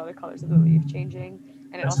could see all the colors of the leaf changing.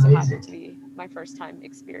 And it That's also amazing. happened to be my first time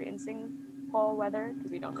experiencing fall weather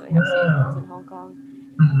because we don't really have seasons in Hong Kong.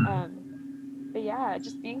 But yeah,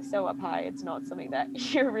 just being so up high, it's not something that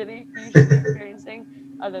you're really usually experiencing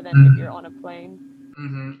other than if you're on a plane.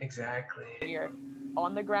 Exactly. You're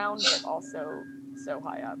on the ground, but also so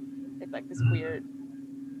high up. It's like this weird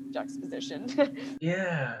juxtaposition.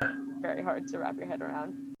 Yeah. Very hard to wrap your head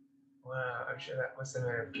around. Wow, I'm sure that was a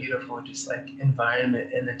very beautiful, just like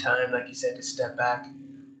environment and the time, like you said, to step back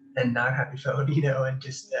and not have your phone, and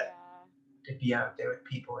just to be out there with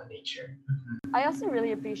people and nature. I also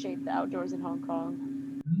really appreciate the outdoors in Hong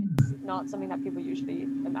Kong. It's not something that people usually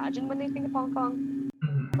imagine when they think of Hong Kong.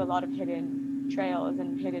 Have a lot of hidden trails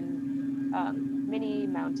and hidden mini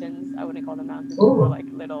mountains. I wouldn't call them mountains, but more like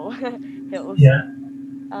little hills. Yeah.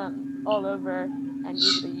 All over, and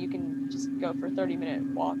usually you can just go for a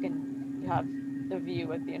 30-minute walk and you have the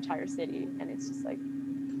view of the entire city, and it's just like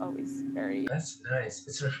always very. That's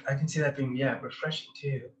nice. I can see that being refreshing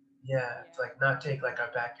too. Yeah, it's like not take like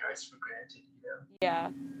our backyards for granted. Yeah,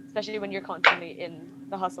 especially when you're constantly in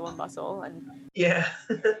the hustle and bustle and Yeah.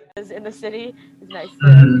 in the city. It's nice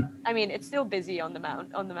to, I mean, it's still busy on the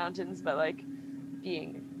mountains, but like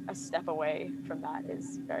being a step away from that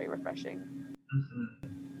is very refreshing.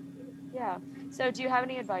 Yeah. So do you have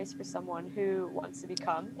any advice for someone who wants to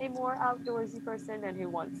become a more outdoorsy person and who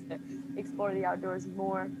wants to explore the outdoors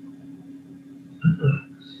more?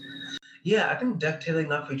 Yeah, I think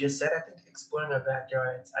dovetailing off we just said, I think exploring our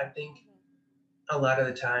backyards, I think a lot of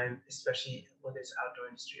the time, especially when there's outdoor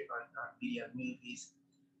industry on media, movies,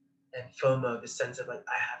 and FOMO, the sense of like,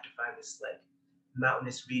 I have to find this like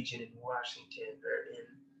mountainous region in Washington or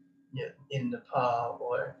in Nepal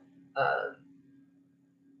or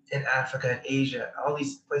in Africa and Asia, all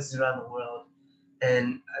these places around the world.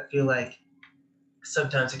 And I feel like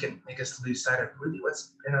sometimes it can make us lose sight of really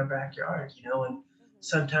what's in our backyard, and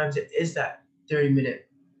sometimes it is that 30-minute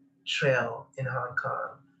trail in Hong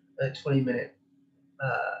Kong, a 20-minute,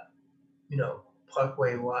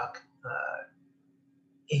 parkway walk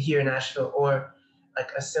here in Nashville, or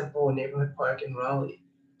like a simple neighborhood park in Raleigh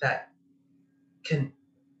that can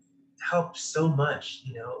help so much,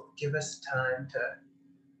 give us time to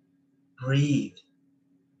breathe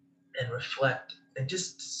and reflect and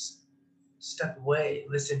just step away,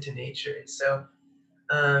 listen to nature. And so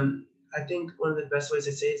I think one of the best ways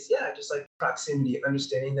to say is, just like proximity,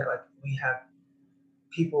 understanding that like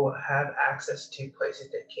people have access to places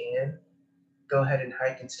that can go ahead and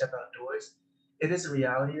hike and step outdoors. It is a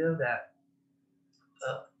reality though that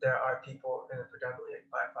there are people in the predominantly like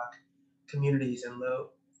BIPOC communities and low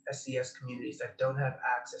SES communities that don't have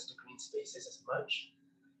access to green spaces as much.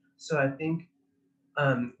 So I think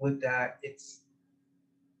with that, it's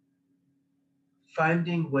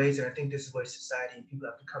finding ways, and I think this is where society and people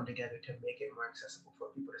have to come together to make it more accessible for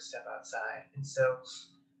people to step outside. And so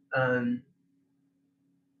um,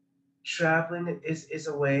 traveling is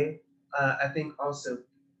a way. I think also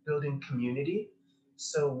building community.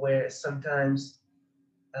 So where sometimes,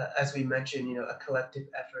 as we mentioned, a collective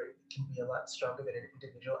effort can be a lot stronger than an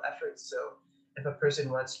individual effort. So if a person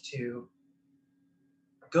wants to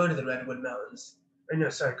go to the Redwood Mountains, or no,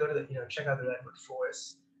 sorry, go to the, check out the Redwood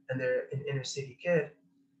Forest, and they're an inner city kid,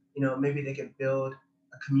 maybe they can build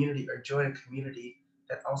a community or join a community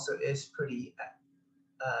that also is pretty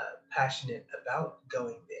passionate about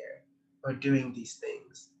going there or doing these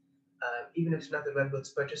things. Even if it's not the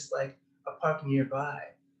Redwoods, but just like a park nearby,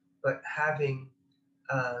 but having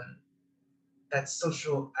that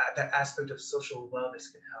aspect of social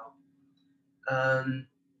wellness can help.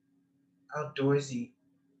 Outdoorsy,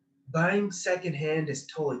 buying secondhand is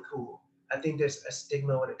totally cool. I think there's a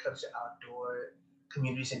stigma when it comes to outdoor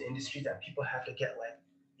communities and industry that people have to get like,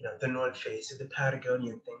 the North Face or the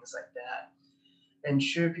Patagonia and things like that. And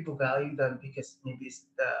sure, people value them because maybe it's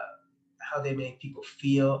how they make people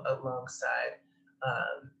feel alongside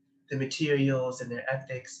the materials and their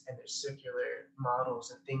ethics and their circular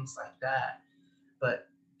models and things like that. But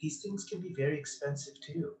these things can be very expensive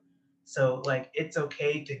too. So like it's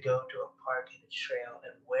okay to go to a park and a trail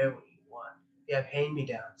and wear what you want. If you have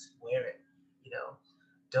hand-me-downs, wear it.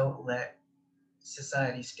 Don't let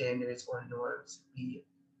society standards or norms be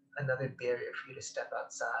another barrier for you to step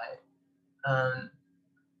outside. And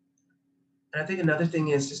I think another thing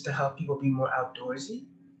is just to help people be more outdoorsy.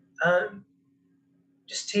 Um,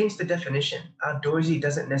 just change the definition. Outdoorsy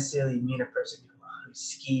doesn't necessarily mean a person who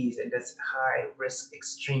skis and does high risk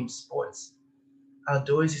extreme sports.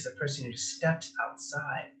 Outdoorsy is a person who steps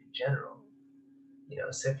outside in general.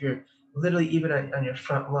 So if you're literally even on your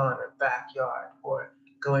front lawn or backyard or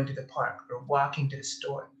going to the park or walking to the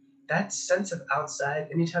store, that sense of outside,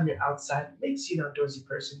 anytime you're outside, makes you an outdoorsy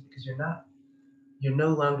person because you're no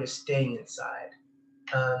longer staying inside.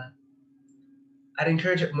 Um, I'd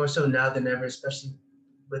encourage it more so now than ever, especially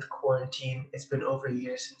with quarantine. It's been over a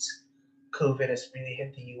year since COVID has really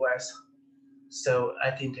hit the US. So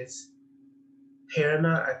I think it's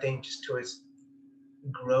paramount, I think, just towards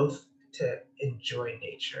growth to enjoy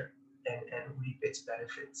nature and reap its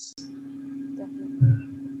benefits.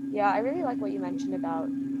 Definitely. Yeah, I really like what you mentioned about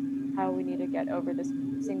how we need to get over this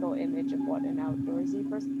single image of what an outdoorsy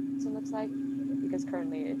person looks like, because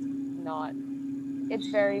currently it's not. It's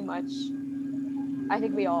very much, I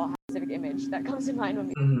think we all have a specific image that comes to mind when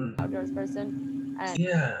we think an outdoors person. And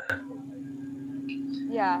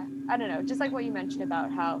yeah, I don't know, just like what you mentioned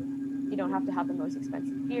about how you don't have to have the most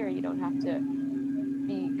expensive gear, you don't have to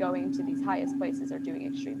be going to these highest places or doing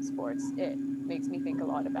extreme sports. It reminds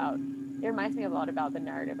me a lot about the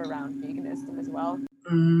narrative around veganism as well.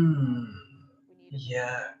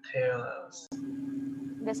 Yeah, parallels.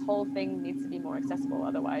 This whole thing needs to be more accessible,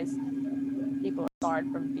 otherwise people are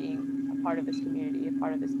barred from being a part of this community, a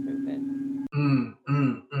part of this movement.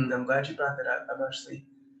 I'm glad you brought that up.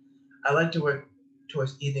 I like to work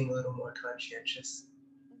towards eating a little more conscientious.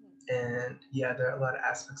 And yeah, there are a lot of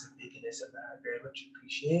aspects of veganism that I very much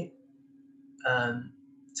appreciate.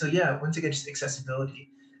 So yeah, once again, just accessibility.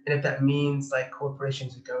 And if that means like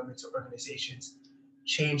corporations and governments or organizations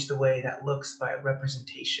change the way that looks by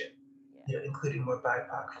representation, including more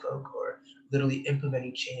BIPOC folk or literally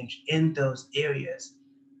implementing change in those areas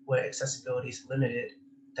where accessibility is limited,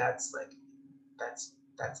 that's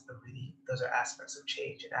those are aspects of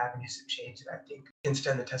change and avenues of change that I think can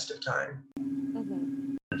stand the test of time.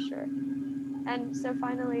 For sure. And so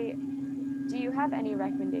finally, do you have any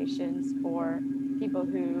recommendations for people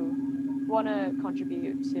who want to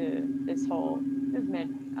contribute to this whole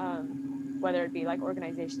movement, whether it be like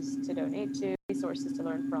organizations to donate to, resources to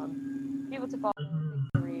learn from, people to follow,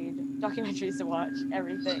 to read, documentaries to watch,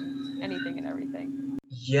 anything and everything?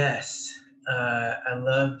 Yes, I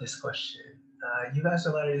love this question. You've asked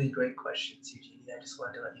a lot of really great questions, Eugenie. I just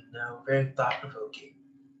wanted to let you know, very thought-provoking,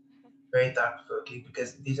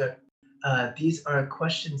 because these are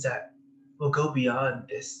questions that will go beyond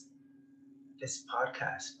this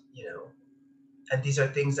podcast, and these are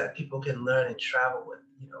things that people can learn and travel with.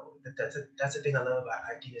 That's the thing I love about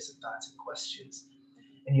ideas and thoughts and questions.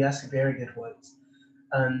 And you ask very good ones.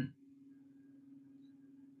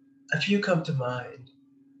 A few come to mind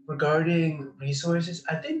regarding resources.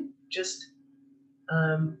 I think just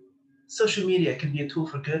social media can be a tool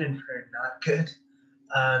for good and for not good.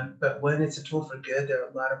 But when it's a tool for good, there are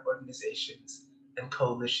a lot of organizations and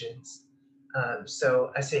coalitions.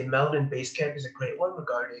 So I say Melanin Base Camp is a great one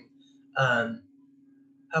regarding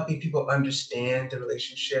helping people understand the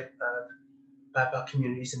relationship of BIPOC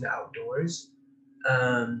communities in the outdoors.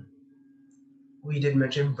 We did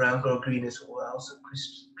mention Brown Girl Green as well. So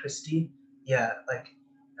Christy, yeah, like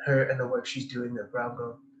her and the work she's doing, the Brown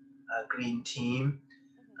Girl Green team.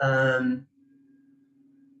 A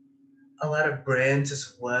lot of brands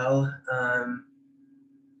as well.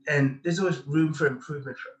 And there's always room for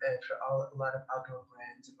improvement for a lot of outdoor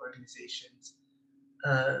brands and organizations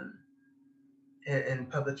and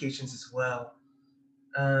publications as well.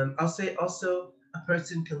 I'll say also a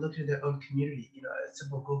person can look at their own community. You know, a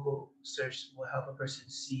simple Google search will help a person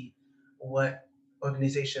see what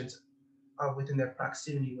organizations are within their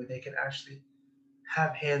proximity where they can actually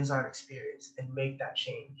have hands-on experience and make that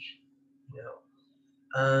change. You know,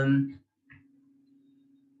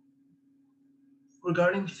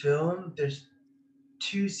 regarding film, there's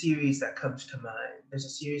two series that comes to mind. There's a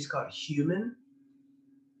series called Human,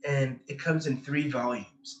 and it comes in 3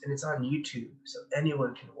 volumes, and it's on YouTube, so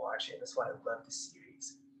anyone can watch it. That's why I love the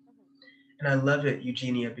series. And I love it,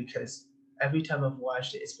 Eugenia, because every time I've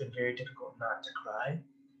watched it, it's been very difficult not to cry,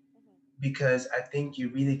 because I think you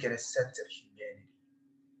really get a sense of humanity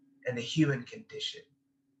and the human condition,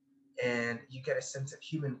 and you get a sense of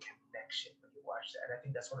human connection when you watch that. And I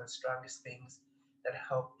think that's one of the strongest things that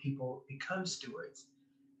help people become stewards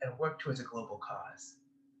and work towards a global cause.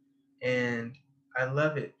 And I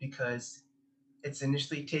love it because it's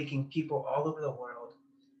initially taking people all over the world,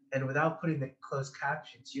 and without putting the closed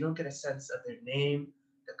captions, you don't get a sense of their name,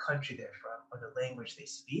 the country they're from, or the language they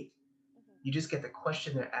speak. You just get the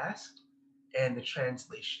question they're asked and the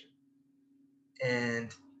translation.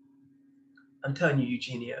 And I'm telling you,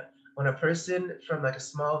 Eugenia, when a person from like a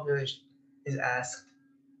small village is asked,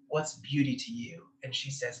 "What's beauty to you?" and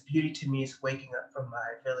she says, "Beauty to me is waking up from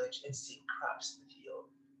my village and seeing crops in the field,"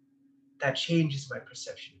 that changes my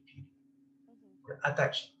perception of beauty. I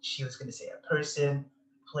thought she was going to say a person,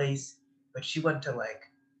 place, but she went to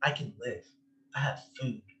like, I can live, I have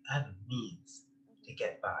food, I have a means to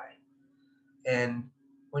get by. And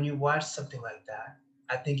when you watch something like that,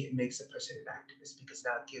 I think it makes a person an activist, because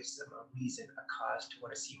now it gives them a reason, a cause to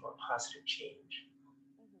want to see more positive change.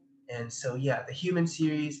 And so, yeah, the Human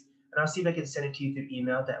series, and I'll see if I can send it to you through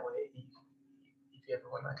email. That way, if you ever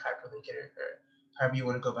want to like hyperlink it or however you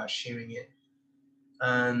want to go about sharing it.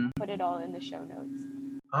 Put it all in the show notes.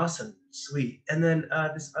 Awesome, sweet. And then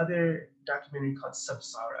this other documentary called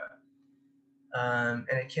Samsara, and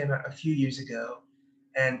it came out a few years ago,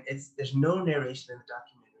 and there's no narration in the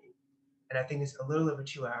documentary, and I think it's a little over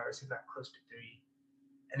 2 hours, if not close to 3,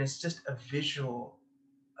 and it's just a visual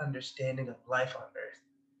understanding of life on Earth,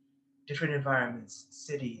 different environments,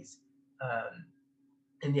 cities,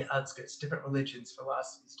 in the outskirts, different religions,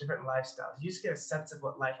 philosophies, different lifestyles. You just get a sense of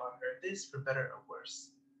what life on Earth is, for better or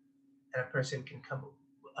worse, and a person can come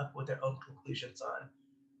up with their own conclusions on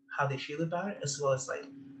how they feel about it, as well as like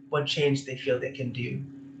what change they feel they can do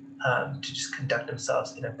to just conduct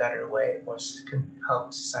themselves in a better way, or can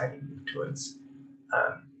help society move towards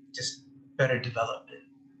just better development.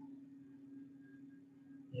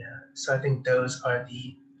 Yeah, so I think those are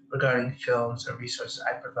the regarding films or resources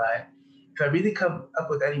I provide. If I really come up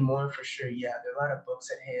with any more, for sure, yeah, there are a lot of books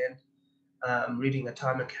at hand. I'm reading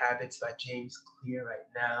Atomic Habits by James Clear right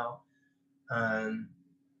now.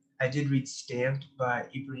 I did read Stamped by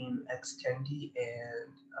Ibrahim X. Kendi,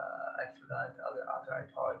 and I forgot the other author, I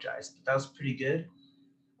apologize, but that was pretty good.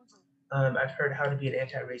 I've heard How to Be an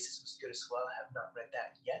Anti-Racist was good as well. I have not read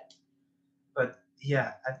that yet. But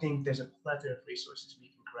yeah, I think there's a plethora of resources we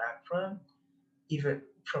can grab from, even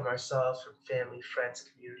from ourselves, from family, friends,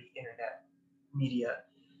 community, internet, media,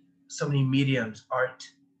 so many mediums, art,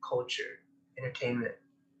 culture, entertainment.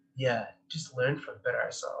 Yeah, just learn from, better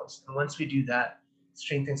ourselves. And once we do that,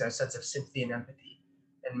 strengthens our sense of sympathy and empathy,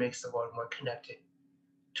 and makes the world more connected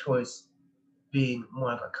towards being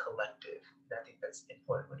more of a collective. And I think that's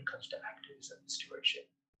important when it comes to activism and stewardship.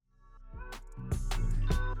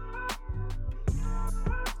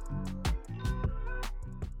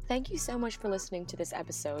 Thank you so much for listening to this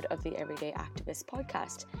episode of the Everyday Activist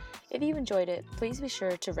podcast. If you enjoyed it, please be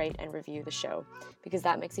sure to rate and review the show, because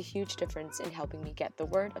that makes a huge difference in helping me get the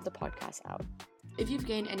word of the podcast out. If you've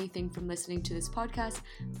gained anything from listening to this podcast,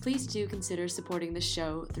 please do consider supporting the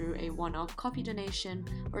show through a one-off coffee donation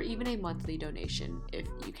or even a monthly donation if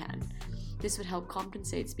you can. This would help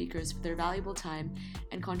compensate speakers for their valuable time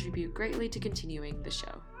and contribute greatly to continuing the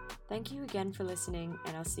show. Thank you again for listening,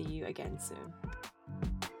 and I'll see you again soon.